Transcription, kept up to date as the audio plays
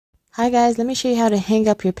Hi guys, let me show you how to hang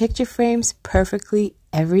up your picture frames perfectly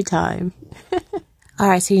every time.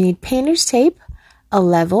 Alright, so you need painter's tape, a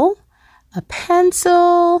level, a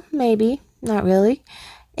pencil, maybe, not really,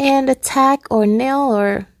 and a tack or nail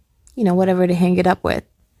or, whatever to hang it up with.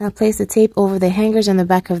 Now place the tape over the hangers on the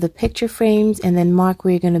back of the picture frames and then mark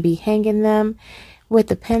where you're going to be hanging them with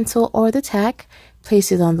the pencil or the tack. Place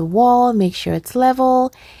it on the wall, make sure it's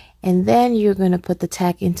level, and then you're going to put the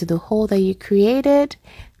tack into the hole that you created.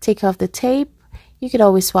 Take off the tape. You could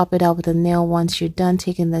always swap it out with a nail once you're done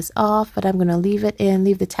taking this off, but I'm going to leave it in,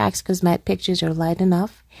 leave the tacks because my pictures are light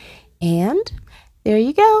enough. And there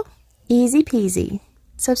you go. Easy peasy.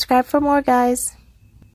 Subscribe for more, guys.